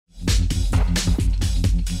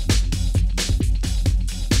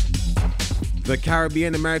The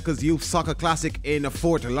Caribbean America's Youth Soccer Classic in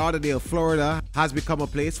Fort Lauderdale, Florida has become a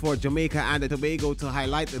place for Jamaica and Tobago to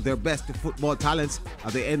highlight their best football talents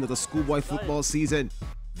at the end of the Schoolboy Football season.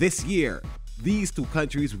 This year, these two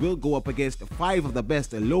countries will go up against 5 of the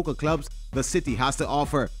best local clubs the city has to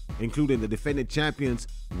offer, including the defending champions,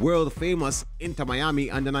 world-famous Inter Miami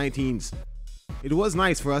under-19s. It was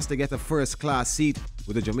nice for us to get a first-class seat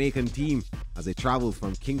with the Jamaican team as they traveled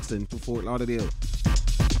from Kingston to Fort Lauderdale.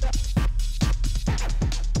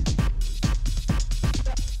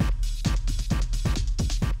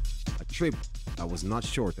 Trip that was not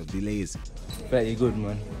short of delays. Very good,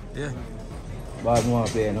 man. Yeah. Bad more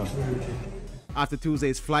play now. After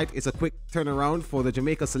Tuesday's flight, it's a quick turnaround for the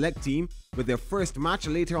Jamaica select team with their first match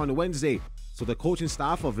later on Wednesday. So the coaching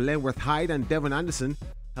staff of Lenworth Hyde and Devon Anderson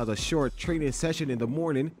held a short training session in the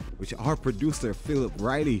morning, which our producer Philip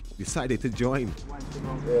Riley decided to join.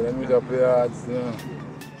 Yeah, let me just play hard.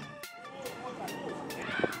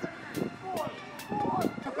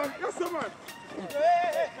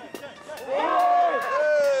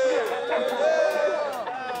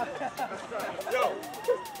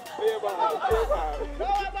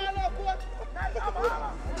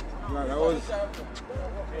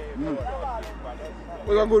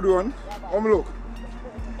 Was a good one. Look.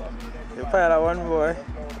 You fire that one, boy.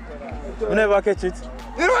 We never catch it.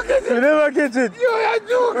 You never catch it? We never catch it. You're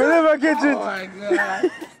joking. We never catch it. Oh my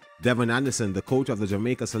God. Devon Anderson, the coach of the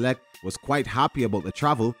Jamaica Select, was quite happy about the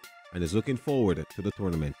travel and is looking forward to the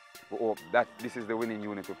tournament. We hope that this is the winning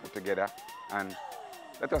unit we put together, and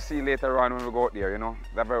let us see later on when we go out there, you know,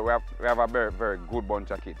 that we have a very, very good bunch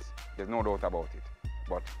of kids. There's no doubt about it.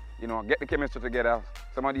 But, you know, get the chemistry together.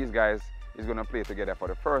 Some of these guys is going to play together for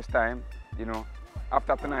the first time, you know.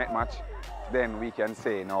 After tonight's match, then we can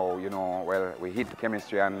say, no, you know, well, we hit the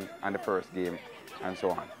chemistry on the first game and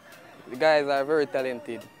so on. The guys are very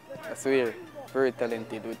talented, I swear, very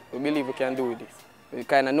talented. We believe we can do this. We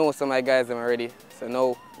kind of know some of the guys already, so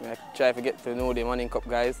now we try to get to know the Manning Cup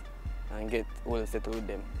guys and get well settled with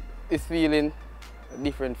them. This feeling, a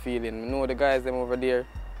different feeling. I know the guys them over there,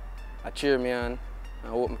 I cheer me on, I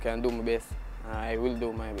hope I can do my best, and I will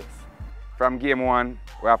do my best. From game one,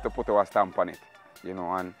 we have to put our stamp on it, you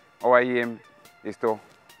know, and our aim is to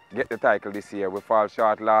get the title this year. We fall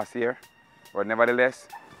short last year, but nevertheless,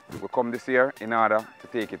 we come this year in order to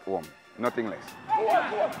take it home, nothing less. Go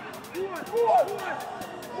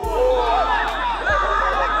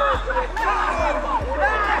on.